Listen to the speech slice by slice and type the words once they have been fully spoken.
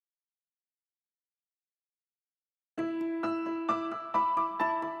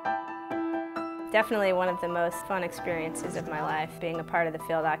Definitely one of the most fun experiences of my life, being a part of the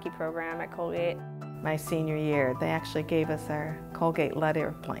field hockey program at Colgate. My senior year, they actually gave us our Colgate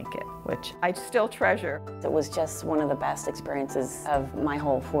letter blanket, which I still treasure. It was just one of the best experiences of my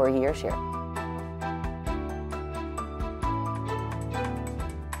whole 4 years here.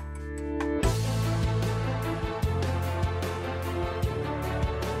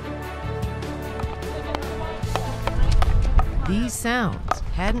 These sounds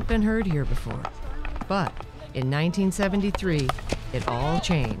hadn't been heard here before, but in 1973, it all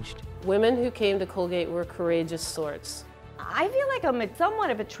changed. Women who came to Colgate were courageous sorts. I feel like I'm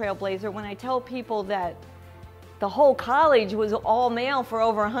somewhat of a trailblazer when I tell people that the whole college was all male for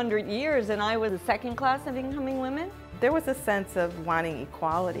over 100 years and I was the second class of incoming women. There was a sense of wanting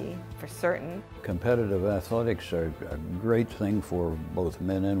equality for certain. Competitive athletics are a great thing for both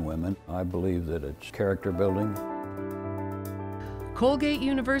men and women. I believe that it's character building. Colgate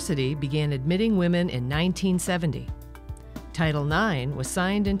University began admitting women in 1970. Title IX was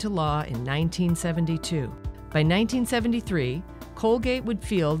signed into law in 1972. By 1973, Colgate would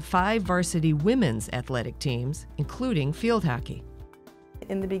field 5 varsity women's athletic teams, including field hockey.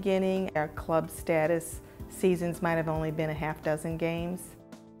 In the beginning, our club status seasons might have only been a half dozen games.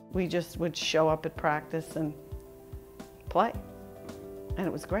 We just would show up at practice and play, and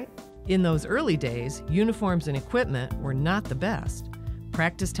it was great. In those early days, uniforms and equipment were not the best.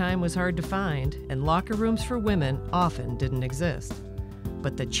 Practice time was hard to find, and locker rooms for women often didn't exist.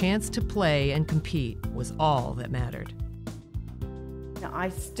 But the chance to play and compete was all that mattered. Now, I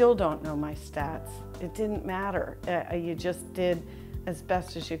still don't know my stats. It didn't matter. You just did as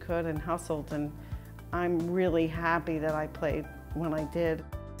best as you could and hustled, and I'm really happy that I played when I did.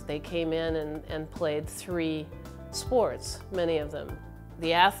 They came in and played 3 sports, many of them.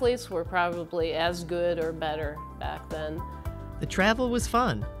 The athletes were probably as good or better back then. The travel was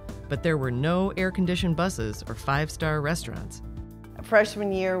fun, but there were no air-conditioned buses or 5-star restaurants.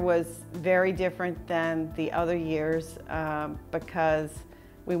 Freshman year was very different than the other years because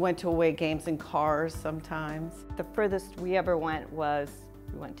we went to away games in cars sometimes. The furthest we ever went was,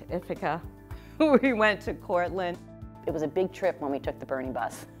 we went to Ithaca, we went to Cortland. It was a big trip when we took the Bernie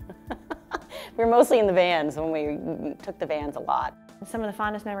bus. We were mostly in the vans when we took the vans a lot. Some of the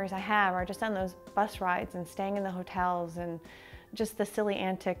fondest memories I have are just on those bus rides and staying in the hotels and just the silly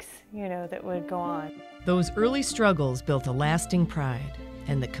antics, that would go on. Those early struggles built a lasting pride,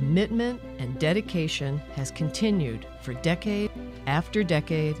 and the commitment and dedication has continued for decade after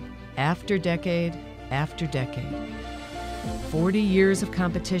decade after decade after decade. 40 years of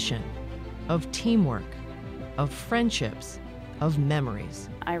competition, of teamwork, of friendships, of memories.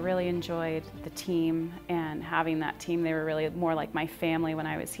 I really enjoyed the team and having that team. They were really more like my family when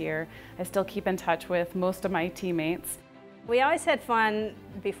I was here. I still keep in touch with most of my teammates. We always had fun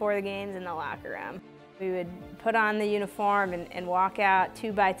before the games in the locker room. We would put on the uniform and walk out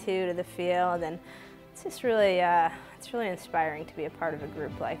 2 by 2 to the field, and it's just really, it's really inspiring to be a part of a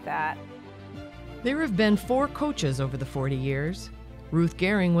group like that. There have been 4 coaches over the 40 years. Ruth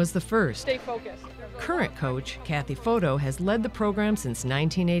Gehring was the first. Stay focused. Current coach, Kathy Foto, has led the program since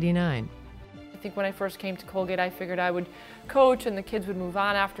 1989. I think when I first came to Colgate, I figured I would coach and the kids would move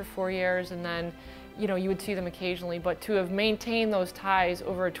on after 4 years, and then you would see them occasionally, but to have maintained those ties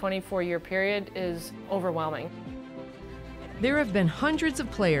over a 24-year period is overwhelming. There have been hundreds of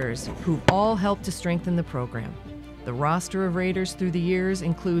players who've all helped to strengthen the program. The roster of Raiders through the years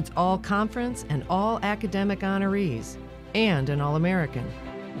includes all conference and all academic honorees, and an All-American.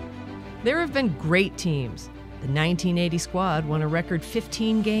 There have been great teams. The 1980 squad won a record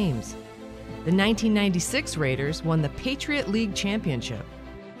 15 games. The 1996 Raiders won the Patriot League Championship.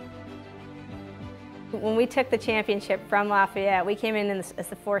 When we took the championship from Lafayette, we came in as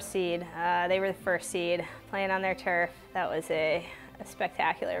the 4th seed. They were the 1st seed, playing on their turf. That was a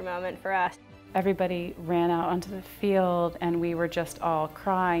spectacular moment for us. Everybody ran out onto the field and we were just all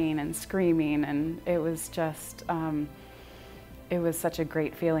crying and screaming, and it was just, it was such a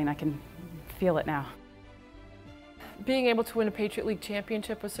great feeling. I can feel it now. Being able to win a Patriot League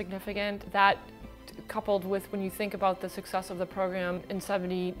championship was significant. That, coupled with when you think about the success of the program in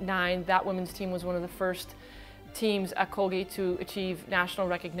 '79, that women's team was one of the first teams at Colgate to achieve national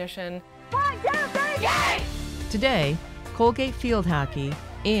recognition. 1, 2, 3, game! Today, Colgate Field Hockey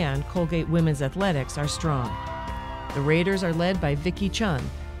and Colgate Women's Athletics are strong. The Raiders are led by Vicki Chun,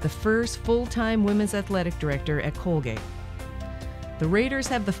 the first full-time women's athletic director at Colgate. The Raiders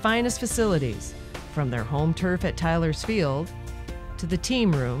have the finest facilities, from their home turf at Tyler's Field, to the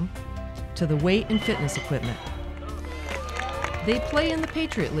team room, to the weight and fitness equipment. They play in the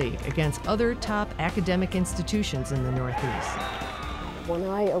Patriot League against other top academic institutions in the Northeast. When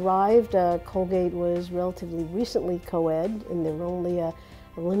I arrived, Colgate was relatively recently co-ed, and there were only a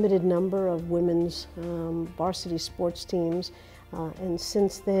limited number of women's varsity sports teams, and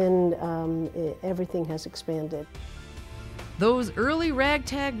since then everything has expanded. Those early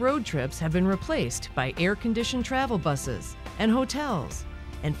ragtag road trips have been replaced by air-conditioned travel buses and hotels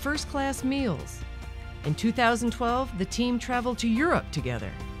and first-class meals. In 2012, the team traveled to Europe together.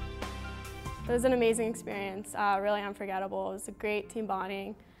 It was an amazing experience, really unforgettable. It was a great team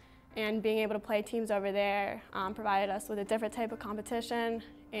bonding, and being able to play teams over there provided us with a different type of competition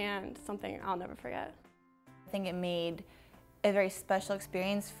and something I'll never forget. I think it made a very special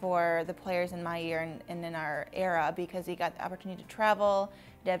experience for the players in my year and in our era, because we got the opportunity to travel,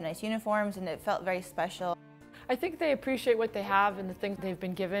 to have nice uniforms, and it felt very special. I think they appreciate what they have and the things they've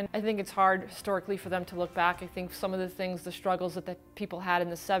been given. I think it's hard historically for them to look back. I think some of the things, the struggles that the people had in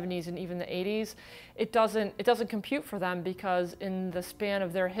the 70s and even the 80s, it doesn't compute for them, because in the span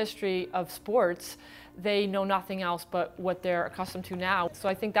of their history of sports, they know nothing else but what they're accustomed to now. So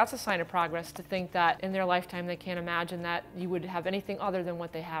I think that's a sign of progress, to think that in their lifetime they can't imagine that you would have anything other than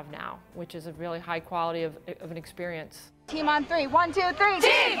what they have now, which is a really high quality of an experience. Team on three. 1, 2, 3.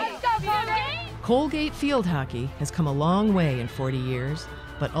 Team! Let's go, Colgate! Colgate Field Hockey has come a long way in 40 years,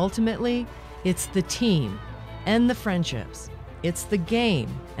 but ultimately, it's the team and the friendships. It's the game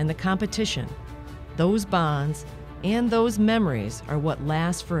and the competition. Those bonds and those memories are what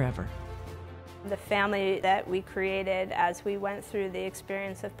last forever. The family that we created as we went through the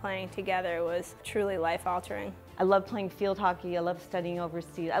experience of playing together was truly life-altering. I love playing field hockey, I love studying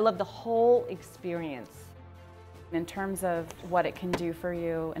overseas, I love the whole experience. In terms of what it can do for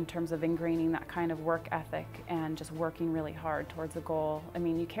you, in terms of ingraining that kind of work ethic and just working really hard towards a goal, I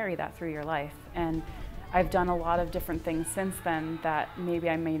mean, you carry that through your life. And I've done a lot of different things since then that maybe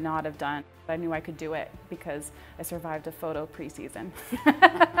I may not have done. I knew I could do it because I survived a photo preseason.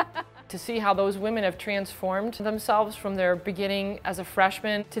 To see how those women have transformed themselves from their beginning as a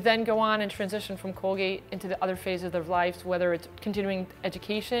freshman to then go on and transition from Colgate into the other phases of their lives, whether it's continuing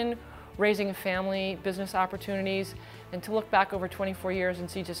education, raising a family, business opportunities, and to look back over 24 years and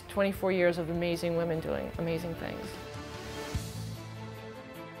see just 24 years of amazing women doing amazing things.